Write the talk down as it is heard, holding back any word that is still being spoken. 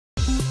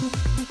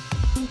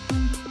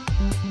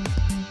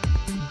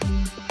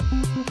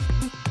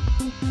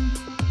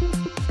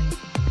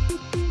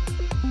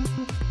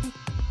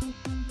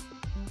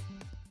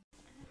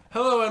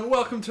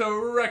welcome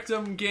to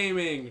Rectum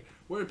Gaming.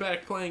 We're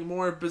back playing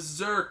more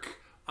Berserk.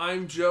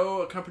 I'm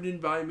Joe, accompanied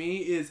by me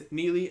is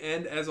Neely,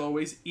 and as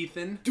always,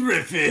 Ethan.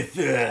 Griffith!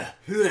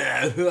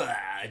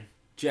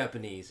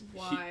 Japanese.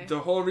 Why? The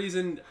whole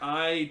reason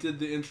I did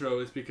the intro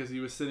is because he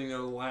was sitting there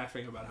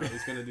laughing about how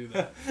he's going to do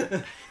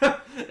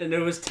that. And it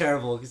was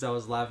terrible because I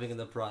was laughing in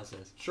the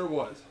process. Sure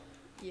was.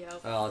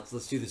 Yep.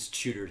 Let's do this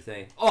shooter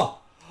thing. Oh!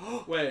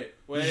 Wait.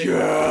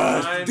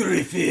 Yes!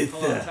 Griffith!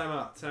 Hold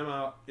on, time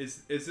out.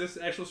 Is this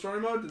actual story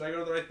mode? Did I go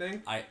to the right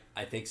thing?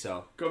 I think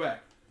so. Go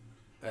back.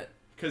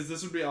 Because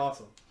this would be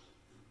awesome.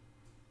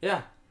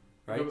 Yeah.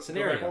 Right?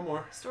 Scenario. Go back one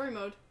more. Story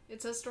mode.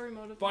 It says story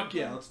mode. Fuck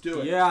yeah, let's do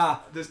it. Yeah.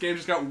 This game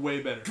just got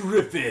way better.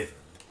 Griffith!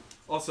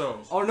 Also.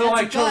 Oh no,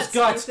 I chose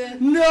guts!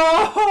 Ethan.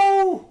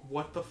 No!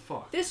 What the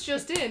fuck? This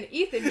just in.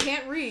 Ethan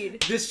can't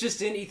read. This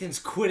just in, Ethan's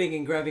quitting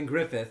and grabbing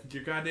Griffith.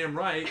 You're goddamn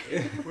right.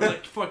 We're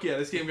like, fuck yeah,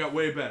 this game got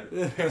way better.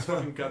 Picks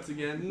fucking guts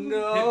again.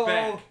 No. Hit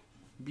back.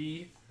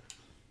 B.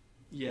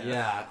 Yeah.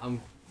 Yeah,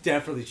 I'm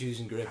definitely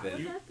choosing Griffith.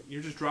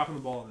 You're just dropping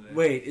the ball today.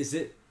 Wait,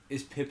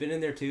 is Pippin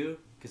in there too?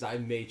 Because I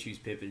may choose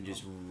Pippin and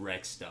just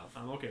wreck stuff.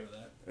 I'm okay with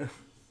that.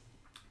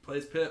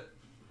 Plays Pip.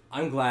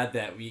 I'm glad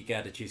that we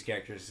got to choose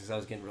characters because I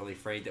was getting really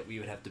afraid that we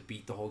would have to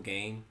beat the whole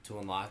game to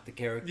unlock the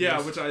characters.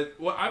 Yeah, which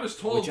I was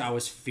told. Which I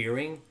was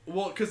fearing.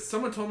 Well, because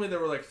someone told me there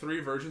were like 3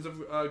 versions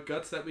of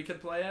Guts that we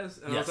could play as,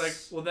 and Yes. I was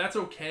like, well, that's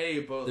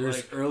okay, but There's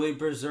like early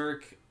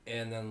Berserk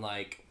and then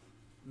like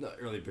not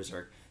early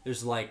Berserk.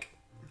 There's like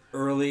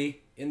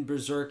early in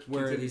Berserk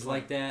where Continue he's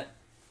like that,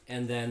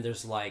 and then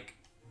there's like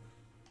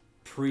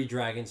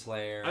pre-Dragon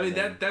Slayer. I mean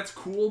that's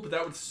cool, but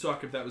that would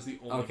suck if that was the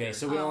only. Okay, character.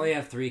 so we only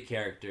have 3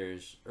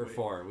 characters or Wait.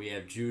 4. We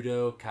have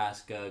Judo,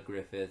 Casca,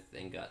 Griffith,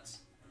 and Guts.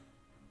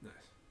 Nice.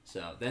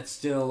 So that's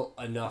still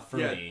enough for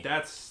me.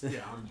 That's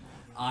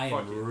I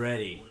fuck am yeah.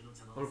 ready.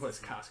 I'm gonna play as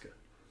Casca.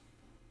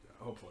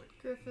 Hopefully.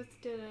 Griffith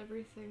did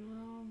everything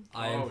wrong.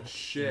 Oh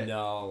shit.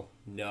 No.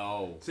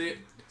 See,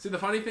 the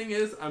funny thing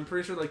is, I'm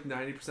pretty sure like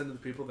 90% of the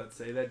people that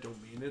say that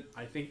don't mean it.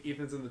 I think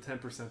Ethan's in the 10%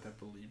 that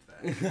believe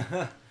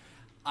that.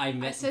 I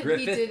met said Griffith,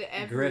 he did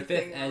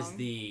everything Griffith as wrong.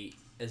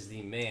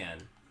 the man.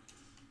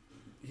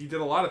 He did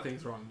a lot of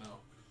things wrong though.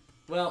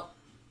 Well,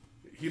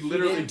 He he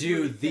literally didn't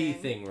do the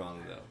everything. thing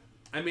wrong though.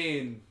 I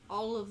mean,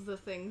 All of the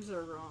things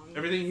are wrong.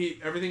 everything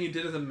he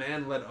did as a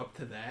man led up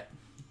to that.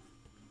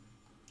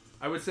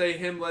 I would say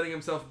him letting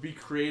himself be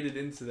created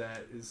into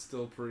that is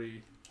still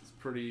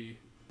pretty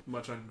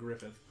much on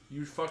Griffith.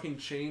 You fucking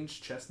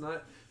change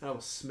Chestnut, and I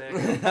will smack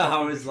the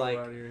I was controller like,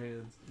 out of your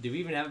hands. do we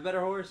even have a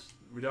better horse?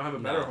 We don't have a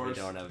No, better we horse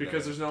don't have a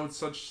because better there's no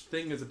such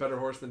thing as a better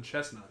horse than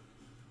Chestnut.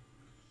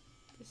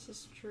 This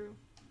is true.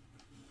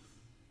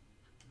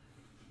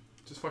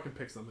 Just fucking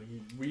pick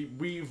something.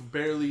 We've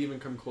barely even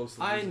come close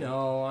to I losing.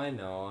 know.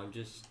 I'm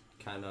just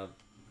kind of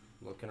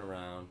looking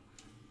around.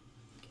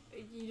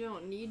 You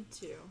don't need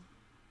to.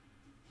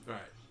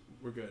 Alright,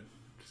 we're good.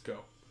 Just go.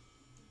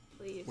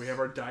 Please. We have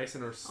our dice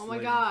and our Oh my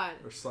sling. god.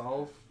 Or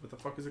solve. What the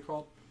fuck is it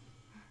called?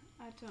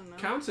 I don't know.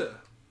 Counter.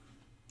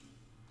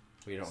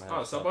 We don't have.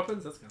 Oh, sub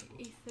weapons? That's kind of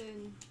cool.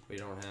 Ethan. We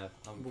don't have.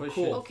 I'm Well,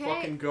 pushing. cool. Okay.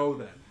 Fucking go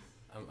then.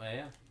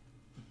 Yeah.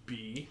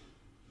 B.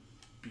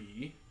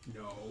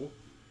 No.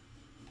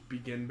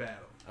 Begin battle.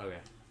 Okay.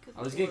 Good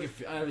I was lord.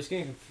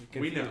 getting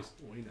confused.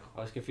 We know.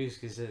 I was confused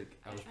because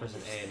I was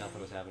pressing A and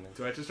nothing was happening.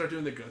 Do I have to start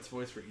doing the Guts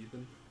voice for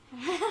Ethan?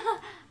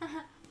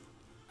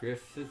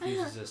 Griffith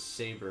uses a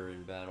saber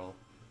in battle,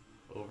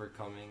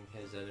 overcoming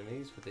his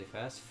enemies with a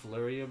fast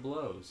flurry of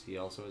blows. He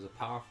also has a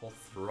powerful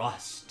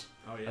thrust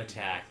Oh yeah.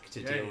 attack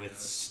to Yeah, deal he with.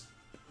 does.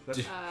 That's,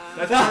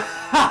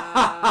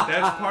 Uh,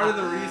 that's part of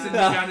the reason you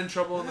got in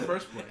trouble in the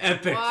first place.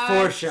 Epic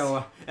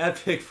What?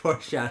 Epic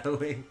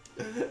foreshadowing.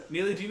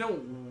 Neely, do you know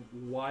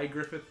why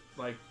Griffith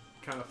like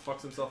kind of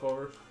fucks himself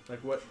over? Like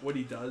what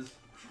he does?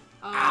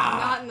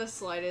 Not in the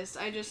slightest.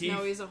 I just He-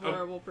 know he's a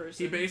horrible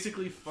person. He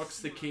basically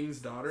fucks the king's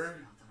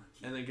daughter,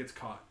 and then gets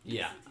caught.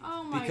 Yeah.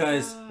 Oh my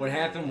Because god. what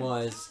happened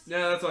was.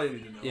 Yeah, that's all you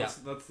need to know. Yeah.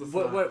 That's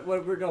What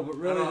we're no, but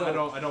really I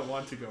though, don't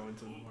want to go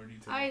into more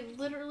detail. I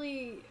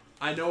literally.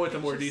 I know what the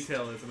more just-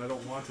 detail is, and I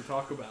don't want to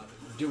talk about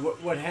it. dude,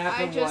 what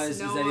happened I just was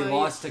is know that he I-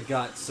 lost a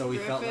gut, so he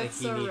felt like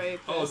Griffith's he a needed.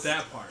 rapist. Oh,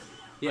 that part.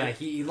 Yeah,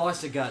 he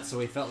lost a gut, so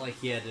he felt like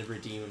he had to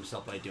redeem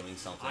himself by doing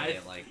something.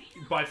 Like,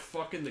 By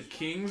fucking the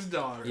king's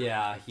daughter.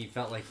 yeah, he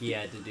felt like he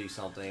had to do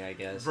something. I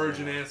guess.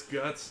 Virgin ass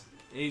guts.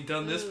 Ain't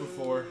done this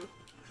before.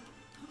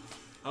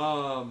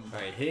 All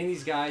right, hitting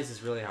these guys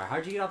is really hard.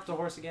 How'd you get off the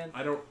horse again?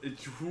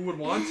 Who would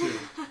want to?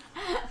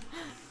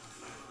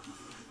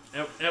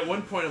 At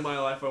one point in my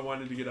life, I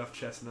wanted to get off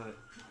Chestnut,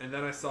 and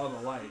then I saw the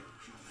light.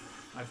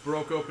 I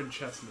broke open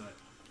Chestnut.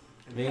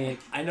 I mean,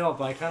 I know,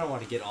 but I kind of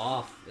want to get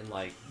off and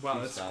like. Wow, do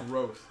that's stuff.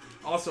 gross.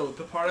 Also,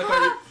 the part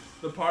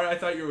I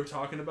thought you were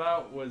talking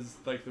about was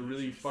like the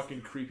really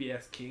fucking creepy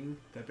ass king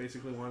that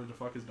basically wanted to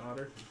fuck his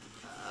daughter.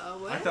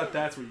 What? I thought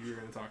that's what you were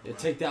gonna talk Yeah, about.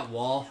 take that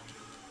wall.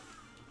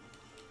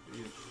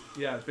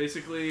 Yeah,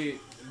 basically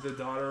the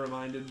daughter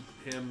reminded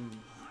him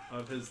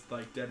of his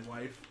like dead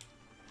wife,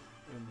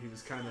 and he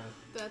was kind of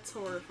That's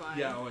horrifying.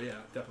 yeah, oh yeah,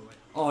 definitely.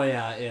 Oh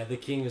yeah. The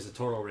king is a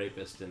total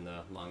rapist in the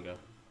manga.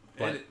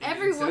 But And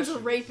Everyone's a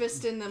incestuous.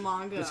 rapist in the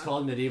manga. it's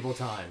called medieval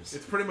times.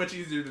 It's pretty much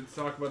easier to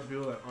talk about the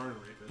people that aren't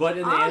rapists. But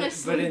in the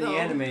Honestly, though.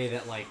 anime,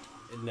 that like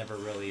it never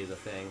really is a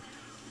thing.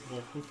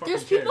 well, who fucking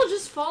There's cares? people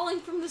just falling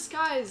from the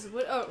skies.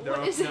 What? Oh, They're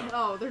what all- is it? no.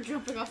 Oh, they're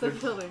jumping off the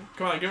building.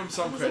 Come on, give him I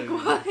some was credit.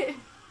 like, what?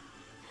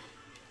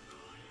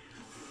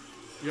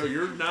 Yo,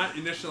 you're not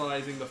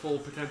initializing the full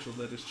potential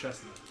that is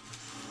Chestnut.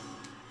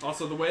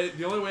 Also,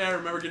 the only way I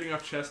remember getting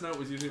off Chestnut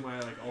was using my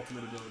like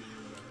ultimate ability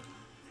or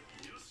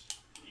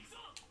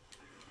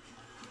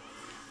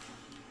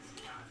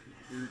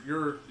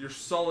whatever. You're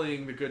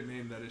sullying the good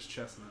name that is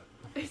Chestnut.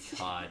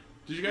 God,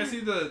 Did you guys see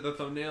the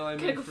thumbnail I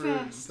Gotta made go for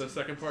fast. the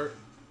second part?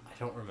 I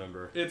don't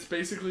remember. It's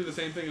basically the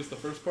same thing as the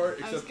first part,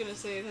 I was except gonna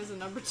say it has a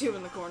number 2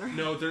 in the corner.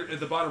 no, at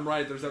the bottom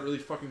right, there's that really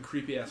fucking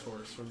creepy ass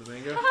horse from the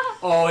manga.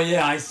 Oh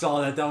yeah, I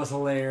saw that. That was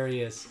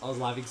hilarious. I was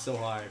laughing so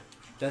hard.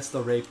 That's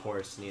the rape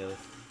horse, Neil.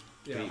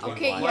 Yeah. Wait,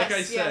 Okay, Like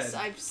yes, I yes,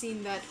 said- I've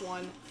seen that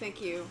one.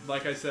 Thank you.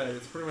 Like I said,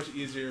 it's pretty much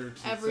easier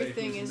to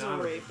Everything say who's is a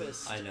not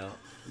rapist. I know.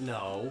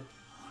 No,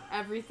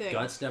 Everything.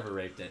 Guts never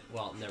raped it.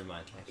 Well, never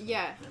mind. Actually.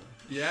 Yeah. Never mind.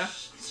 Yeah.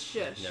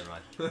 Shush. Never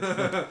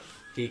mind.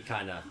 He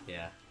kind of,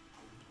 yeah.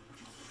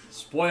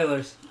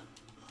 Spoilers.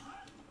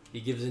 He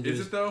gives into Is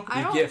his. it though? I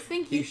He don't give-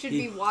 think you should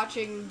be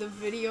watching the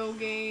video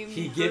game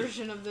He give-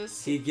 version of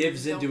this. He if you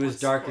gives don't into his want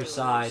darker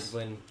spoilers. side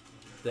when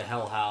the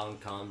Hellhound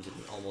comes and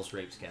almost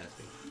rapes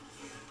Caspi.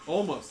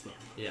 Almost though.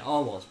 Yeah,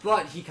 almost.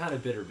 But he kind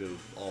of bitter booed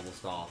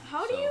almost off.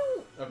 How do so-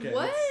 you? Okay.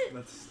 What?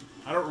 That's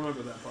I don't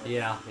remember that part.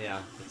 Yeah,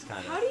 it's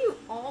kind How of. do you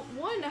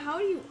How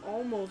do you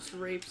almost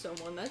rape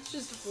someone? That's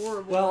just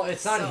horrible. Well, in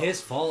it's not itself.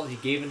 his fault. He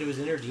gave into his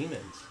inner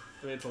demons.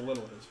 I mean, it's a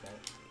little his fault.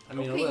 I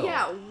mean, a Okay, little.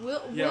 yeah,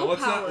 Yeah,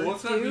 willpower,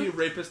 let's not be dude.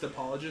 rapist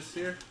apologists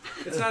here.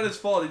 It's not his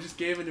fault. He just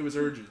gave into his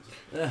urges.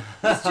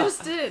 This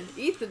just did.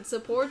 Ethan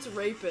supports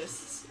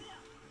rapists.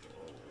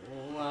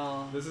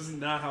 Well, This is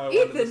not how I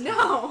wanted this Ethan, to be.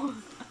 no.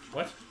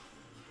 What?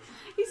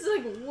 He's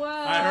like,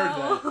 wow. I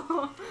heard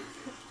that.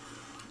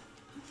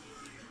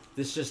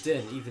 this just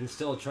in. Ethan's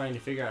still trying to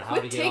figure out how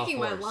Quit to get off taking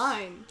my horse.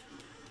 line.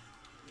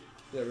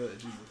 Yeah, really,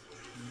 Jesus.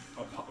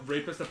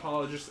 Rapist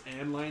apologist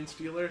and line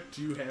stealer?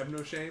 Do you have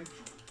no shame?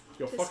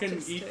 Yo, Just fucking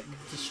tick.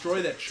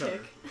 destroy that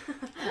chutter. Tick.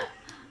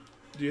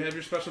 Do you have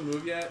your special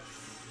move yet?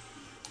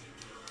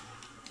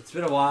 It's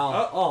been a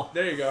while. Oh,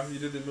 there you go. You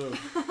did the move.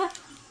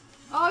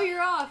 Oh,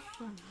 you're off.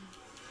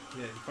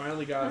 Yeah, you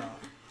finally got off.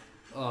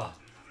 Oh.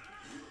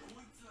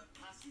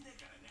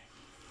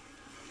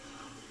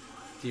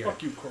 Dear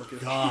Fuck you,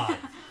 Corcus. God,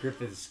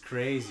 Griffith's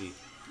crazy.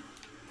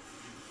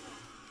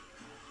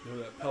 You know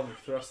that pelvic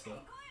thrust, though.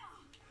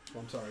 Oh,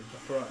 I'm sorry, the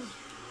thrust.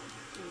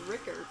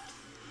 Rickard.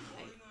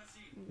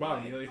 Wow,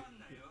 Neely.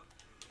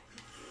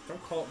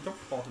 Don't call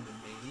him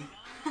a name.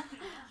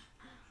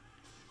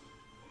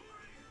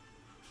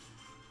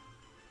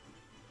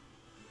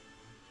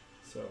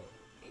 So.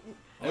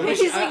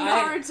 He's like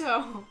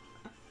Naruto.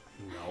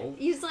 No.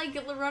 He's like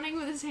running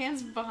with his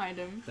hands behind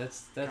him.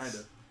 That's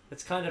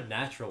kind of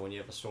natural when you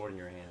have a sword in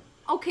your hand.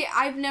 Okay,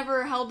 I've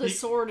never held a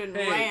sword and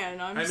Hey,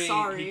 ran. I'm I mean,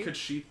 sorry. he could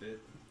sheath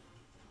it.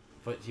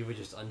 But you would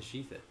just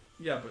unsheath it.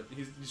 Yeah, but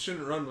you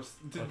shouldn't run with.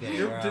 Did, Okay,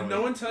 you- where are did no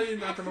we? one tell you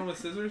not to run with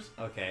scissors?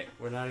 Okay,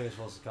 we're not even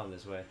supposed to come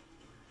this way.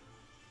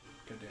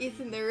 God damn.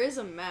 Ethan, there is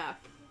a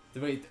map.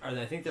 Wait,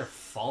 I think they're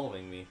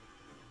following me.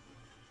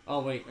 Oh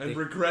wait, And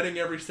regretting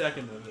every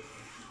second of it.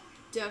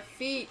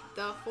 Defeat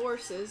the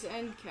forces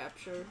and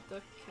capture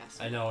the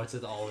castle. I know it's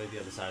all the way to the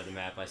other side of the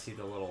map. I see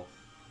the little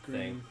Green.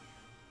 thing.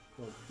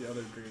 Well, the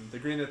other green. The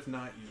green that's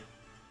not you.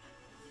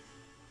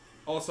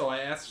 Also, I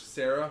asked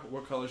Sarah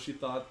what color she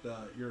thought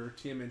your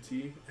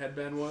TMNT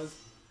headband was.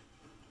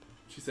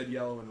 She said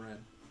yellow and red.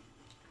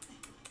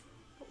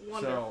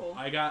 Wonderful. So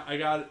I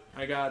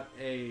got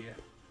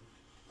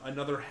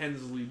another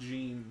Hensley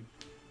gene.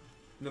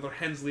 Another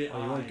Hensley Oh,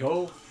 you eye. want to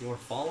go? You want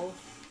to follow?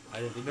 I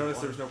didn't think.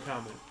 Notice you there's no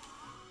comment.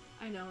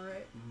 I know,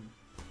 right?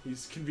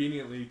 He's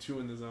conveniently 2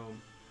 in the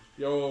zone.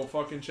 Yo,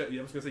 fucking yeah,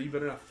 I was gonna say, you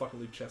better not fucking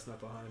leave Chestnut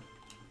behind.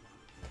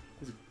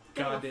 He's a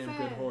Go goddamn good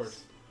fast.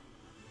 horse.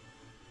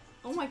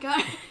 Oh my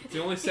god. It's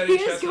the only setting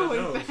he is Chestnut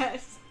going knows.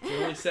 fast. It's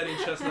the only setting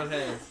Chestnut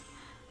has.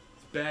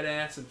 It's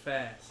badass and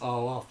fast.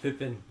 Oh well,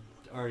 Pippin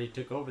already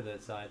took over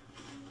that side.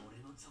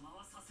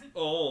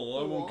 Oh,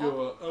 I won't What?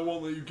 go. I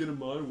won't let you get in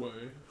my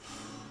way.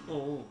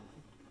 Oh.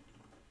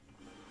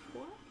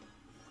 What?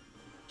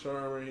 Char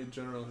Armory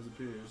General has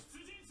appeared.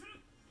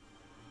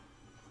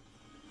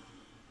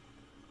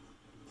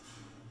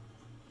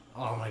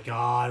 Oh my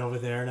God, over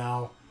there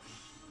now.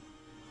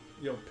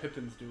 Yo,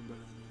 Pippin's doing better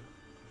than you.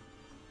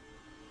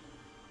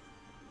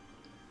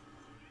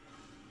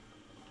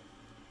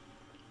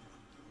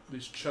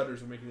 These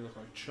chudders are making me look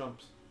like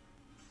chumps.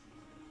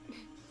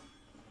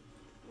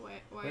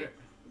 Why? Where?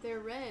 They're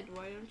red.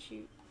 Why don't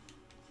you?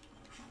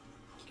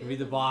 Give me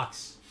the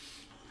box.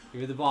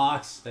 Give me the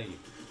box. Thank you.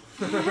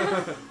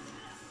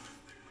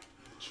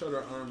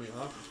 Chudder Army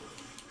officer.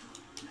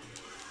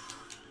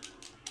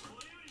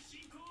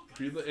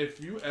 If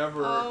you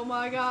ever Oh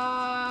my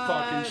god.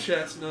 fucking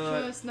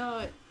chestnut.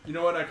 Chestnut. You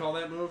know what I call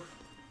that move?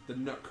 The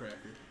nutcracker.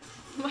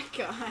 Oh my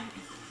god.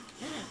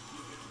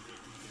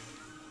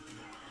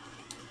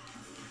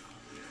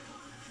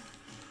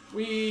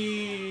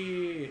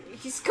 Wee.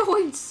 He's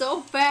going so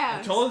I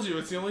fast. told you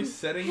it's the only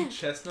setting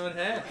Chestnut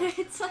has.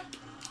 It's like...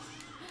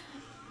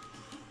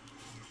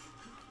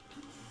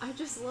 I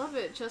just love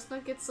it.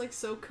 Chestnut gets like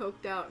so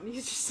coked out and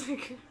he's just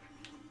like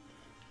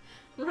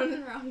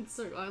running around in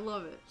circles. I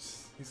love it.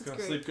 He's It's gonna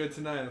great. sleep good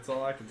tonight. That's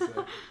all I can say.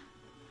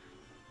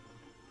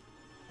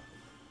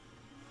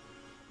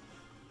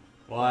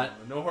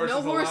 What? No horses.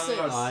 No horses.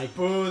 allowed.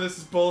 Boo! This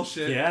is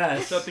bullshit.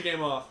 Yes. Shut the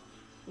game off.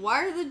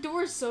 Why are the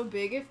doors so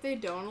big if they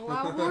don't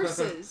allow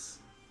horses?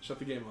 Shut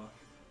the game off.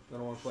 I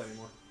don't want to play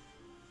anymore.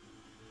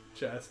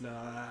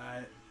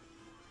 Chestnut.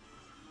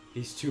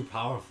 He's too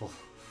powerful.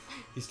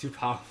 He's too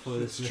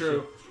powerful. It's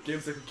true.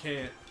 Games that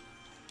can't.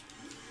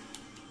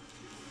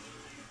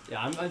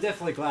 Yeah, I'm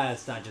definitely glad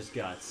it's not just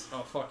guts. Oh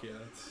fuck yeah!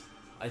 It's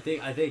I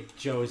think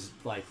Joe's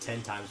like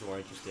 10 times more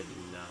interested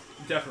in now.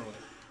 definitely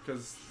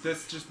because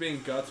this just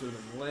being guts would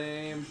have been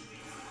lame.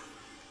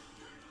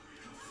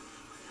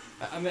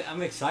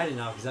 I'm excited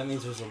now because that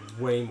means there's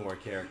way more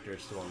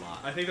characters to unlock.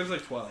 I think there's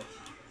like 12.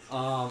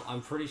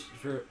 I'm pretty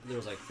sure there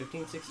was like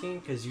 15, 16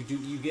 because you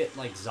get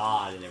like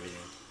Zod and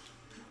everything.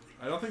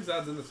 I don't think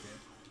Zod's in this game.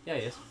 Yeah,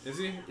 he is. Is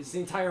he? It's the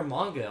entire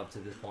manga up to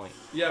this point.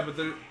 Yeah, but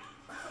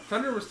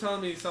Thunder was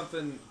telling me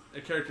something. A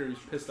character who's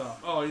pissed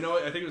off. Oh, you know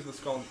what? I think it was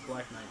the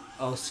Black Knight.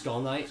 Oh,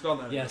 Skull Knight? Skull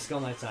Knight. Yeah, Skull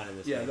Knight's not in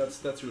this Yeah, game. that's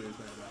who it is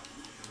mad about.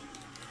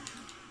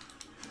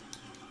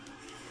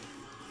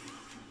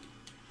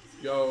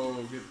 Yo,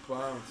 get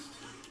bounced.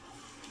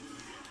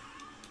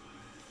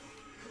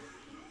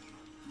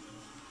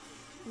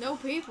 No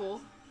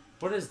people.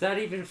 What does that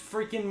even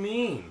freaking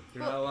mean?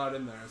 You're not allowed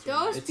in there. That's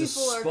what Those it It's a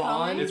people are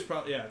spawn? coming. is. It's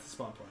probably it's a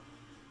spawn point.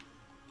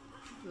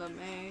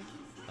 LeMay.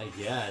 I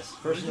guess.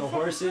 First no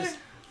horses. It-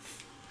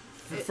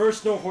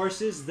 First no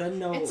horses, then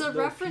no. It's a no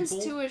reference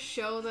people. to a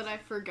show that I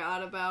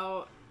forgot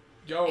about.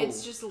 Yo.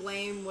 It's just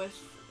lame with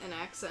an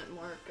accent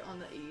mark on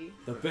the E.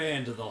 The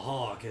band of the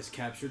Hawk has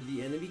captured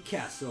the enemy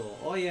castle.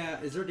 Oh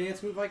yeah, is there a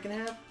dance move I can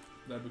have?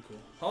 That'd be cool.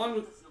 How long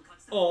was...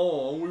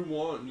 Oh, we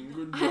won.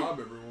 Good job,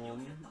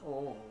 everyone.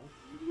 Oh.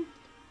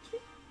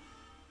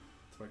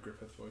 It's my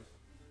Griffith voice.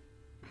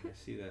 I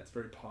see that. It's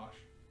very posh.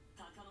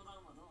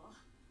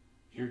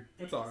 You're,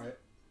 It's alright.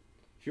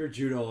 If you're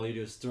judo, all you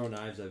do is throw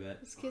knives, I bet.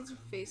 This kid's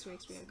face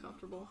makes me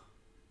uncomfortable.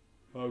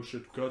 How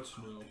should Guts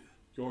know?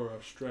 You're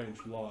a strange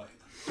lot.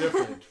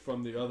 Different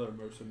from the other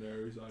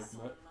mercenaries I've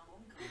met.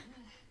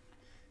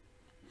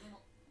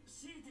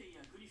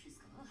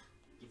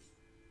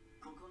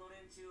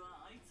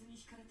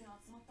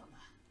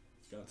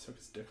 God, suck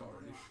his dick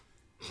already.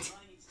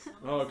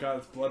 Oh god,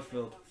 it's blood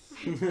filled.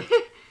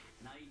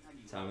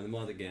 Time of the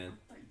month again.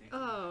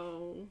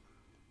 Oh.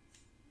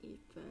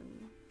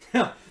 Ethan.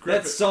 that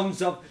Griffith.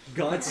 sums up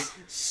Guts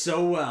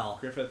so well.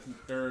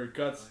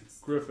 Guts,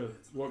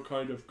 Griffith, what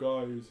kind of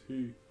guy is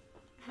he?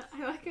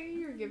 I like how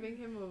you're giving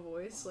him a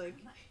voice, like,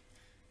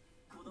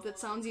 that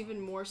sounds even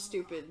more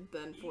stupid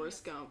than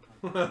Forrest Gump.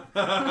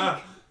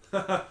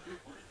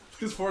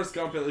 Because Forrest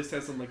Gump at least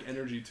has some, like,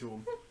 energy to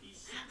him.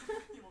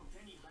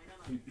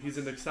 He's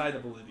an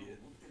excitable idiot.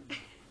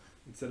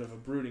 Instead of a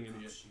brooding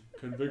idiot.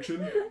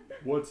 Conviction?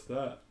 What's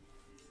that?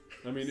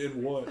 I mean,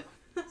 in what?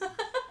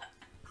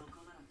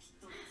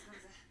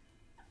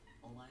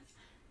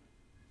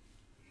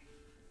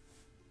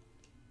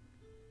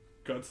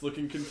 Guts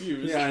looking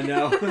confused. Yeah, I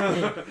know.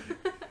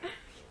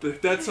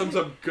 That sums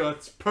up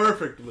Guts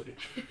perfectly.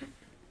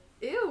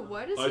 Ew,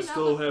 why does he I not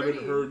still look haven't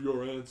pretty? heard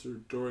your answer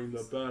during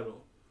the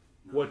battle.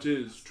 What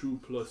is 2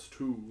 +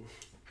 2?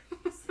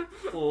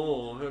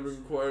 Oh, having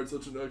acquired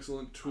such an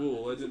excellent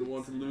tool, I didn't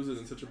want to lose it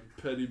in such a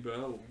petty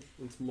battle.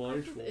 It's my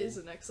It tool. is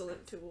an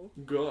excellent tool.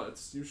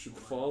 Guts, you should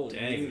follow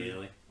Dang, me.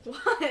 really?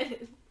 What?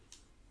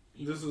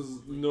 This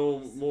is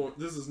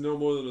no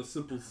more than a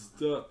simple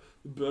step.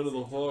 The band of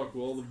the Hawk,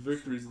 with all the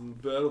victories in the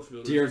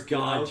battlefield. are Dear just the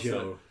God, outset.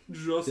 Joe.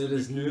 Just That the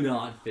does beginning.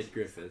 not fit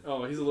Griffith.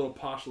 Oh, he's a little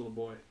posh little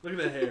boy. Look at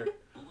the hair.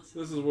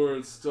 This is where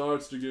it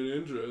starts to get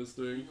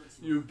interesting.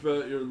 You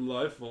bet your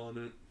life on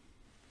it.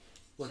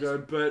 Like I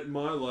bet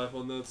my life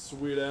on that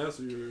sweet ass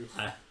of yours.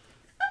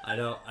 I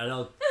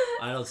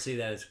don't see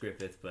that as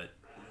Griffith, but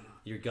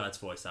your Guts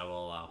voice I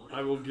will allow.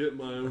 I will get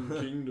my own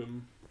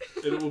kingdom.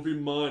 And it will be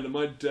mine, and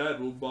my dad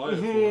will buy it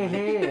for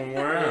me.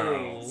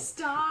 Wow. You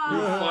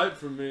Stop! fight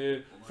for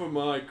me, for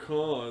my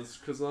cause,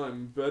 because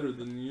I'm better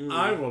than you.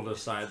 I will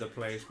decide the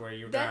place where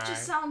you That die.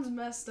 just sounds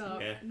messed up.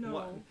 Yeah. No.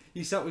 What?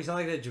 We sound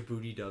like that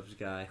Djibouti Dubs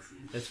guy.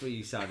 That's what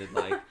you sounded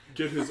like.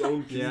 Get his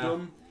own Yeah.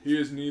 kingdom? He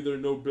is neither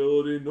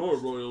nobility nor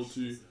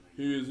royalty.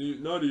 He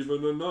is not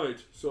even a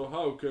knight. So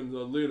how can the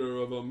leader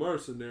of a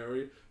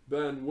mercenary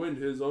band win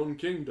his own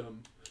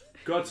kingdom?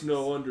 Guts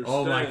no understand.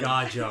 Oh my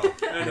God, Joe!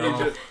 And No.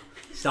 he just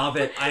Stop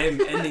it! I am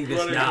ending this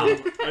running now.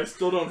 over. I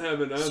still don't have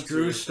an answer.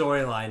 Screw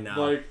storyline now.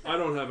 Like, I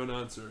don't have an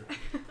answer.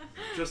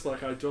 Just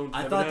like I don't.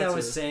 I have thought an that answer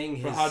was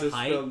saying for his how to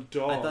height. spell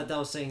dog. I thought that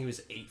was saying he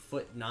was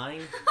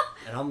 8'9",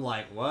 and I'm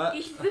like, what?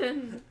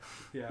 Ethan.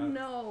 Yeah.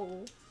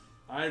 No.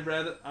 I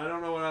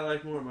don't know what I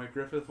like more, my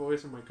Griffith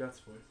voice or my Guts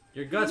voice.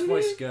 Your Guts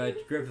voice is good.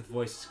 Griffith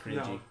voice is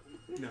cringy.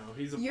 No,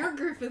 he's a. Your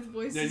Griffith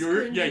voice Yeah, is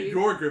your cringy.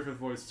 your Griffith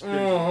voice is cringy.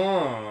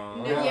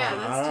 No, yeah,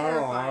 that's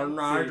terrifying.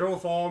 Nigel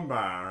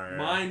Thornberry.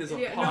 Mine is a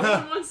Yeah, pop. no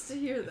one wants to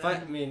hear If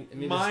that. I mean,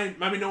 Mine.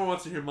 I mean, no one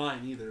wants to hear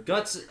mine either.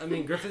 Guts. I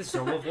mean, Griffith's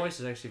normal voice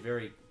is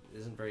actually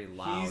isn't very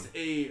loud. He's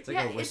It's like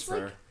yeah, a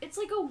whisper. it's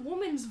like a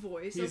woman's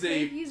voice. He's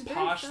okay? a He's very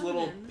posh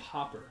little feminine.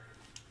 popper.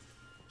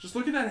 Just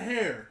look at that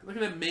hair. Look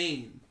at that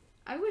mane.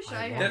 I wish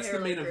I had That's hair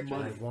the mane like of Richard.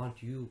 money. I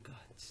want you,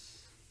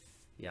 Guts.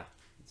 Yeah,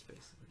 it's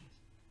basically.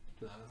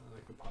 Nah, I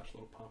like the posh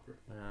little popper.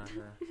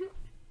 Uh-huh.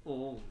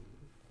 Oh.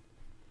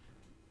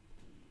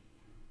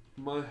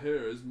 My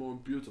hair is more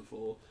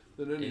beautiful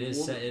than any It is.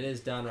 woman. It is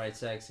downright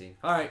sexy.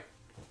 All right.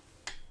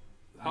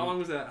 How long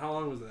was that? How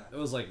long was that? It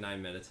was like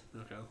 9 minutes.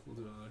 Okay, we'll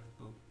do another.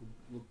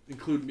 We'll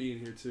include me in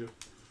here too.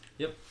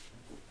 Yep.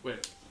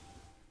 Wait.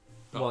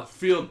 Oh, What?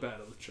 Field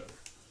battle with Cheddar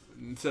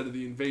instead of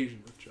the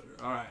invasion with Cheddar.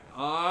 All right.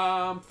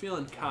 I'm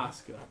feeling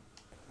Casca.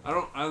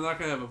 I'm not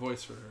gonna have a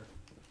voice for her.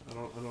 I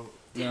don't.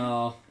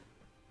 No,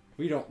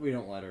 we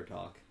don't let her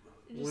talk.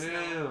 Just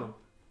Wow.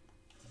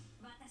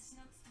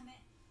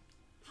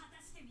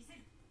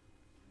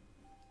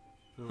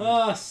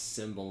 Ah,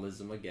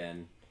 symbolism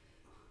again.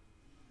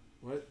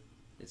 What?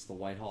 It's the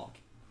White Hawk.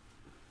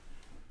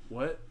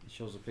 What? It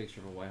shows a picture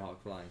of a White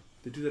Hawk flying.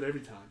 They do that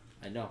every time.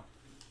 I know.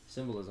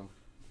 Symbolism.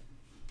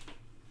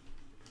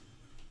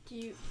 Do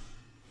you?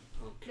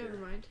 I don't care. Never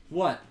mind.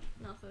 What?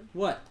 Nothing.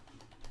 What?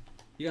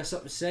 You got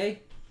something to say?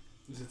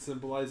 Is it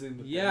symbolizing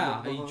the? Yeah.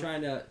 end Are of you the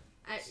trying to?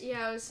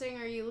 I was saying,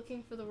 are you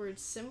looking for the word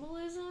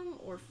symbolism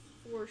or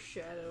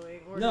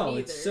foreshadowing or No, neither?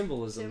 it's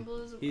symbolism.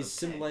 Symbolism. He's okay.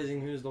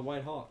 symbolizing who's the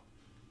White Hawk.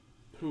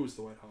 Who is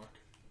the White Hawk?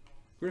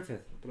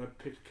 Griffith. But I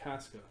picked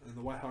Casca, and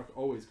the White Hawk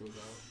always goes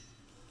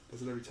out.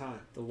 Does it every time.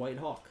 The White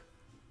Hawk.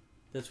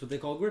 That's what they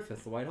call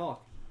Griffith, the White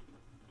Hawk.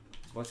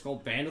 That's why it's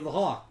called Band of the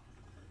Hawk.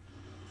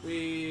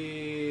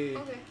 We.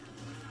 Okay.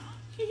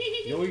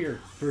 You know your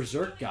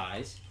Berserk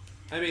guys.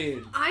 I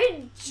mean,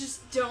 I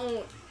just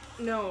don't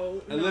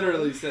know. I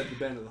literally said the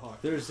Band of the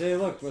Hawk. There's hey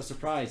look, what a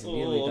surprise.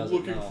 Immediately Oh, I'm doesn't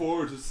looking know.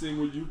 forward to seeing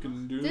what you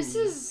can do. This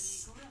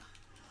is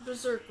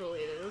Berserk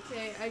related,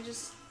 okay?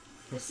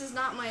 This is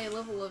not my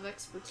level of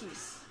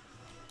expertise.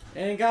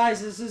 And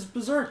guys, this is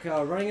Berserk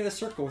running in a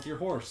circle with your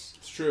horse.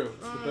 It's true.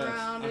 It's Run the best.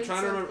 around I'm in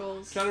trying to remember.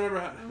 circles. Trying to remember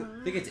how.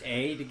 I think it's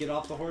A to get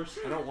off the horse.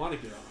 I don't want to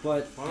get off.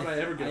 But Why would I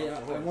ever get off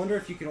the I horse? wonder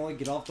if you can only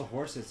get off the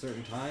horse at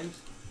certain times.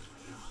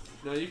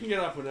 No, you can get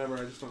off whenever.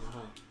 I just don't know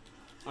how.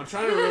 I'm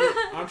trying to remember.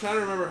 I'm trying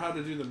to remember how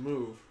to do the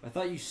move. I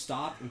thought you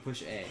stop and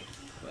push A,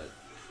 but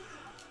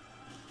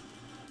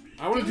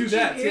I want to do Didn't you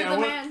that. hear See, the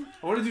man?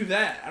 I want to do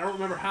that. I don't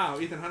remember how.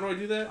 Ethan, how do I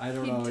do that? I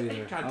don't know He-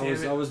 either. God I damn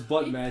was it. I was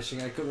butt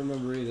mashing. I couldn't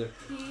remember either.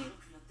 He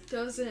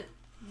doesn't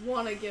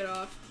want to get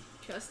off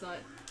Chestnut.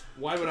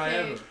 Why would I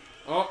Okay. ever?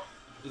 Oh,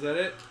 is that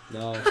it?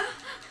 No.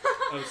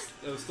 That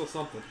was still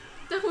something.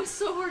 That was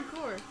so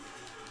hardcore.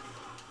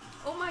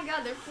 Oh my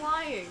god, they're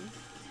flying.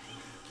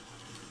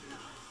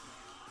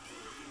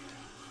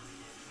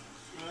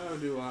 How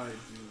do I do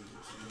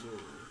this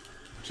move?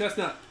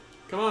 Chestnut,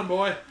 come on,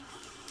 boy.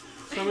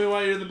 Tell me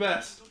why you're the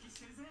best.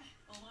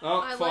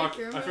 Oh, I fuck. like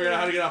your I figured out how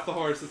to moves. get off the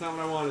horse. That's not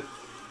what I wanted.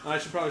 I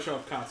should probably show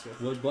off Casca.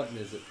 What button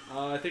is it?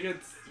 I think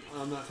it's...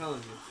 I'm not telling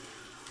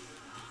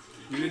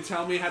you. You didn't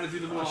tell me how to do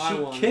the move Oh, I she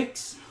wanted.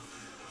 kicks.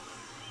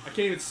 I can't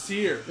even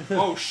see her.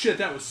 Oh, shit,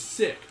 that was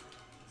sick.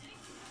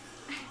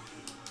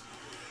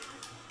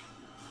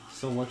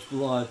 So much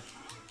blood.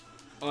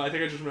 Oh, I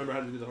think I just remember how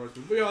to do the horse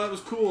move. But, yo, that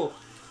was cool.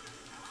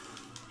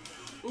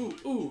 Ooh,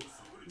 ooh.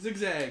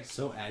 Zigzags.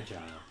 So agile.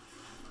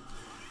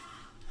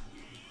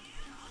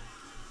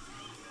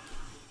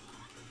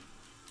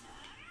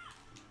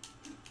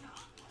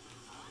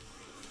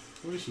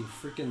 What is she,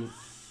 freaking...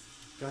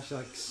 Gosh,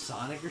 like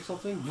Sonic or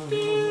something?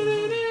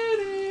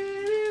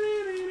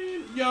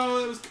 Yo,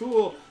 that was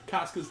cool.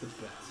 Casca's the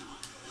best.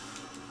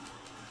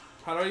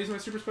 How do I use my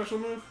super special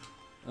move?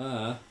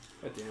 God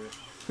damn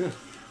it.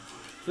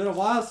 It's been a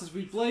while since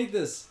we played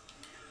this.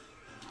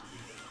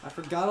 I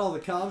forgot all the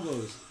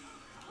combos.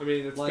 I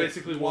mean, it's Like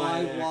basically Y,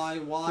 and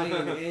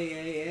and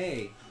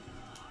A.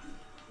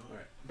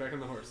 Alright, back on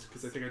the horse,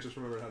 because I think I just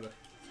remembered how to...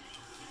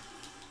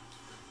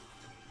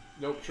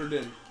 Nope, sure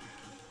didn't.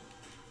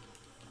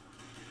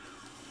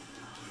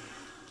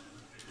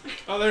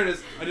 Oh, there it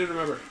is. I didn't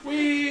remember.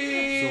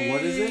 Whee! So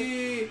what is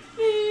it?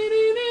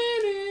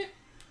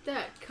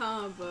 That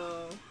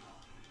combo.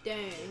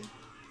 Dang.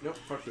 Nope,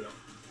 fucked it up.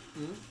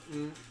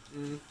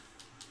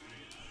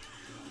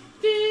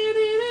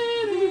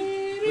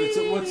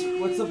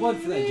 What's the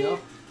button for that, Joe?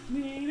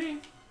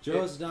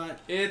 Joe's not...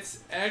 It's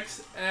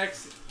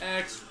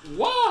XXXY.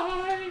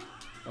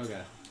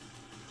 Okay.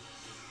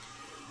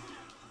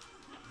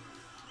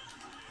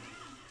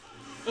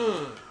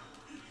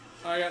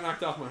 I got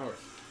knocked off my horse.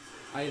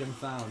 Item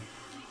found.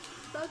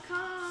 The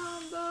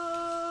combo.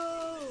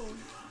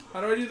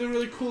 How do I do the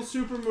really cool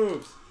super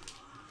moves?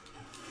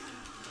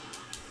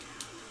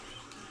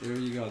 There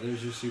you go.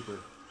 There's your super.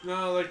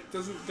 No, like,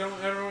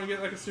 don't everyone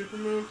get like a super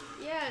move?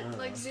 Yeah, it,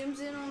 like know. zooms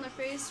in on their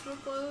face real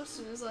close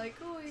and is like,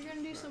 oh, you're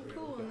gonna do something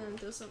cool, and then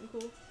does something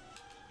cool.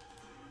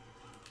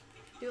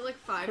 Do it like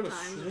 5 I could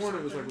times. have or sworn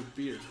it was something. like with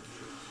B or something.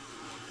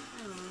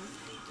 I don't know.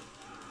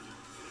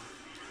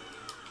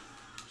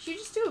 Should you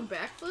just do a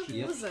backflip? Yep.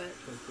 What was that?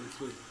 That's pretty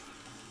sweet.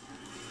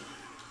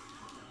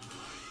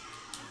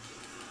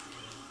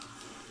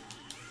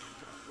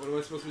 What am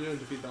I supposed to be doing?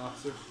 Defeat the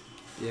officer?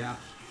 Yeah.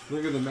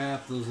 Look at the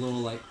map. Those little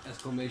like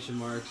exclamation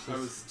marks. I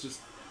was just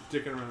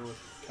dicking around with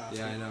costume.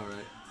 Yeah, I know,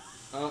 right?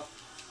 Oh,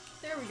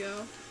 There we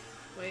go.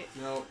 Wait,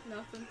 no.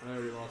 nothing. I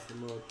already lost the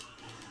mode.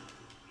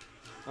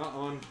 Oh,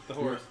 on the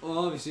horse. Well,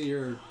 obviously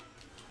you're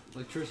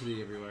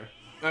electricity everywhere.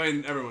 I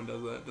mean, everyone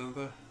does that, don't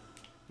they?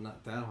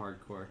 Not that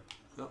hardcore.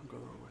 No, I'm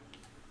going the wrong way.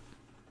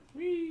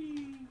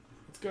 Whee!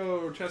 Let's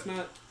go,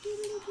 Chestnut.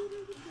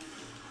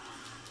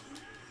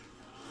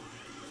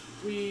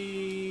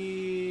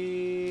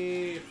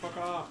 Whee! Fuck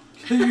off.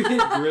 You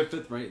hit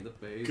Griffith right in the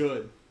face.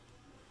 Good.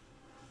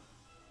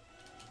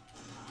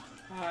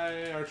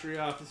 Hi, archery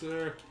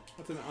officer.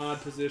 That's an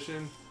odd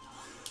position.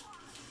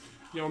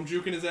 Yo, I'm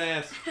juking his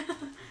ass.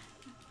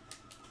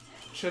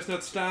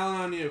 Chestnut styling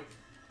on you.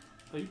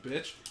 Oh, you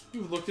bitch.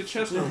 You looked at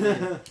Chestnut.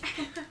 Weird.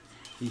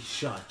 He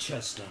shot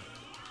Chestnut.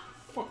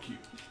 Fuck you.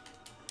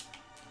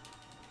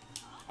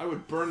 I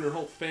would burn your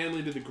whole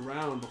family to the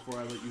ground before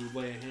I let you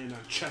lay a hand on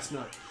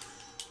Chestnut.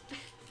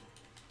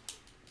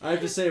 I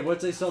have to say,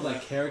 once I saw Yeah.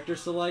 that character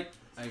select,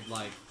 I'm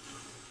like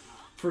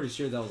pretty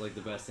sure that was like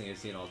the best thing I've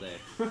seen all day.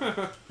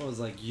 I was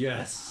like,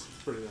 yes.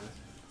 Pretty nice.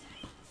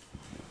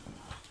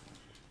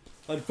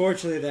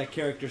 Unfortunately, that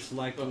character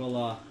select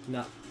will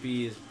not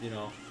be as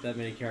that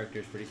many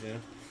characters pretty soon.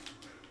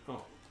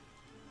 Oh.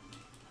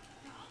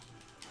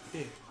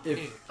 If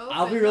Open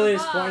I'll be really the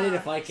disappointed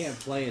if box. I can't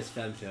play as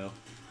Femto.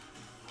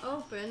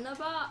 Open the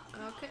box.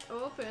 Okay,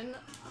 open.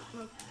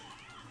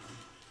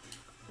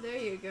 There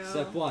you go.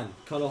 Step 1,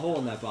 cut a hole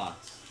in that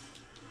box.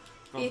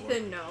 Oh, boy.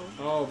 Ethan, no.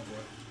 Oh boy.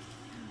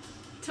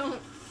 Don't.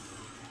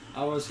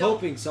 I was Don't.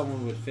 hoping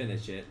someone would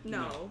finish it.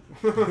 No.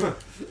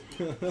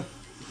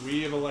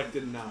 We have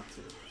elected not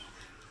to.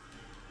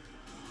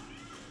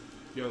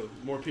 Yo,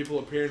 more people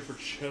appearing for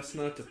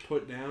Chestnut to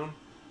put down.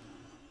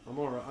 I'm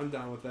alright. I'm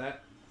down with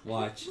that.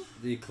 Watch,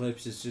 the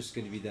eclipse is just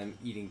going to be them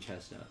eating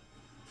Chestnut.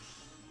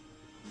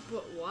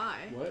 But why?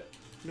 What?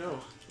 No.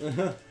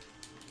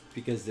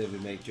 Because they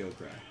would make Joe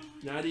cry.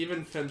 Not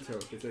even Femto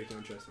can take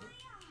down Chestnut.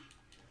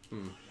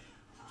 Hmm.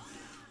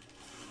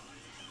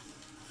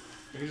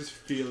 I can just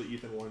feel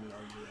Ethan wanting to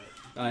argue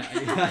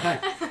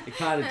that. I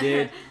kind of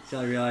did until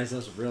I realized that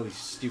was a really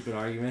stupid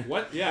argument.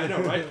 What? Yeah, I know,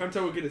 right?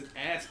 Femto would get his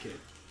ass kicked.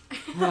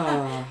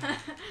 Not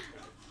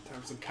Time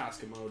for some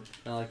Casca mode.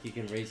 like he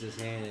can raise his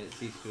hand and it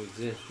ceases to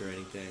exist or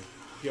anything.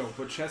 Yo,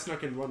 but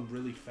Chestnut can run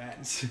really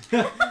fast.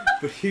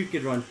 But you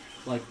could run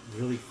like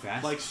really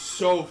fast. Like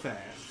so fast.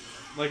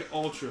 Like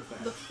ultra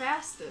fast. The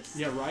fastest.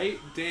 Yeah, right?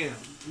 Damn.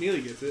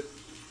 Neely gets it.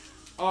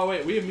 Oh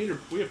wait, we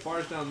have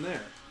bars down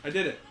there. I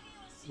did it.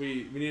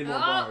 We needed more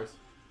bars.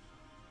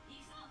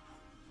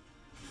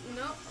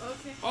 No,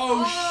 okay.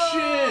 Oh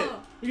shit!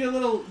 We got a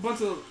little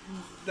bunch of.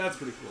 That's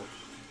pretty cool.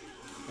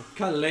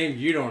 Kind of lame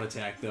you don't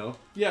attack though.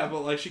 Yeah,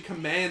 but like she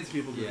commands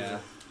people to do Yeah,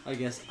 it. I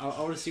guess I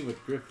want to see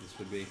what Griffiths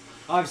would be.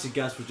 Obviously,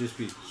 Gus would just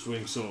be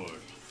swing sword,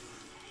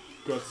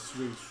 Got to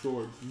swing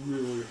sword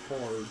really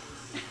hard.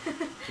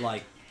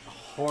 like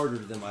harder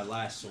than my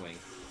last swing.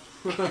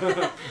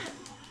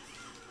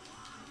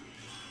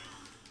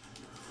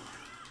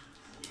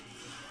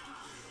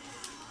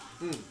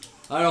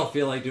 I don't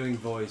feel like doing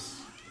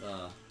voice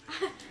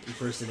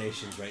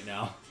impersonations right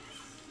now.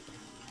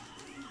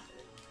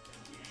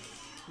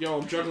 Yo,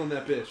 I'm juggling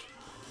that bitch.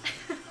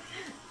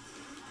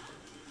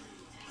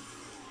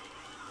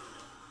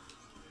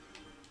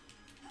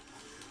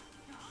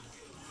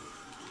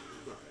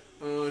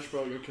 I should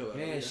probably go kill that.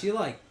 Man, guy. she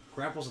like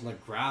grapples on the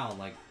ground,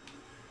 like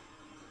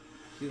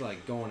she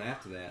like going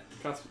after that.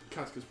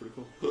 Casca's pretty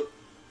cool.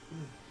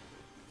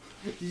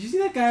 Did you see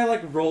that guy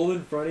like roll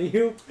in front of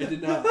you? I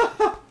did not.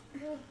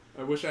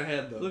 I wish I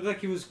had though. Looked like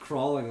he was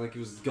crawling, like he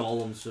was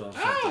Gollum stuff.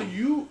 Ah,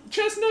 you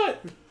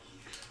Chestnut!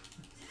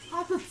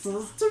 Can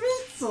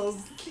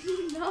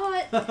you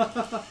not?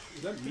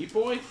 Is that Meat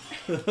Boy?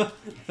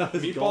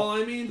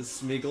 Meatball, I mean? The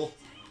Smeagol.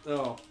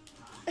 Oh.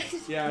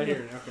 Yeah, I hear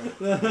it. Okay.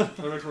 That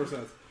makes more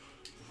sense.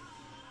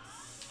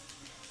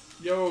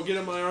 Yo, get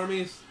in my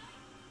armies.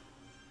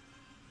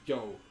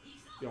 Yo,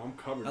 I'm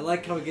covered. I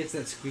like how he gets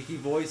that squeaky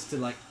voice to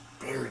like,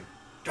 Darren.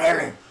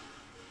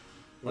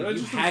 What did I Like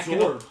you just hacking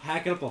absorb?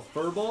 up a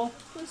furball.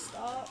 Please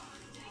stop.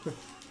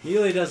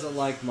 Neely doesn't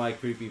like my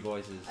creepy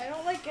voices. I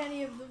don't like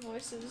any of the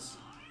voices.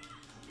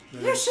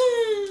 Yoshi!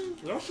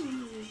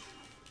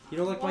 You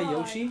don't like my Why?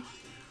 Yoshi?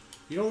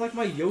 You don't like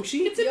my Yoshi?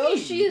 It's a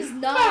Yoshi me, is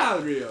not.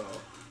 Mario.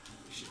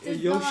 It's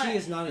Yoshi not.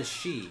 is not a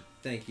she.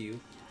 Thank you.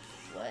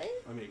 What?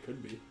 I mean, it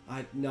could be.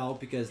 No,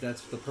 because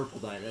that's the purple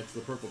dinosaur. That's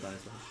the purple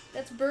dinosaur.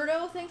 That's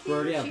Birdo, thank you?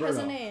 Bird, yeah, She has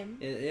a Birdo. name.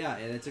 Yeah,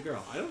 and it's a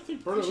girl. I don't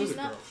think Birdo She's is a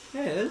not- girl.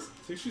 Yeah, it is.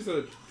 I think she's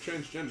a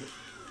transgender.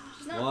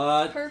 She's not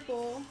What?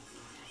 purple.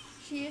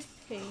 She is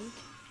pink.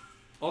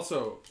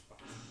 Also,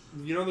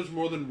 you know there's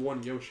more than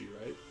one Yoshi,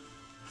 right?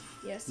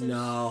 Yes, there's...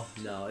 No.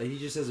 He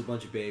just has a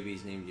bunch of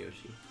babies named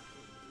Yoshi.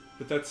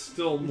 But that's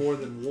still more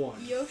than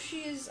one. Yoshi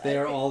is... They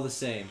I are think- all the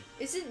same.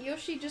 Isn't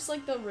Yoshi just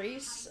like the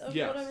race of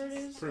Yes, whatever it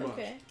is? pretty much.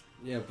 Okay.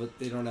 Yeah, but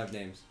they don't have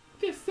names.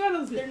 This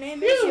settles Their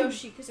name is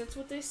Yoshi because that's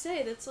what they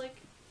say. That's like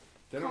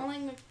They don't.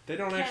 calling a They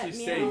don't cat actually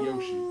say meow.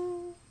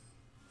 Yoshi.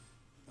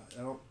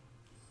 I don't.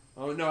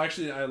 Oh no,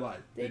 actually I lied.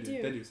 They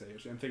do. They do say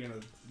Yoshi. I'm thinking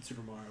of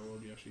Super Mario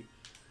World Yoshi.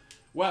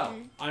 Well,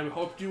 Mm. I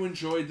hope you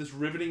enjoyed this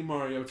riveting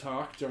Mario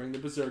talk during the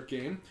Berserk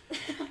game.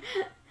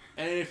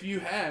 And if you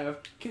have,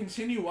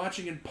 continue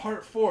watching in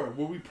part 4,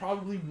 where we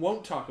probably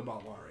won't talk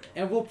about Mario.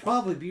 And we'll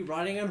probably be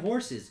riding on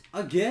horses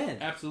again.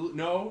 Absolutely.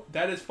 No,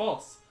 that is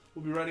false.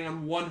 We'll be riding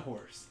on one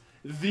horse.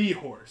 The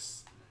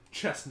horse.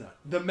 Chestnut.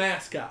 The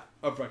mascot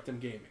of Rectum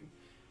Gaming.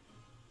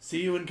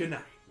 See you and good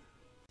night.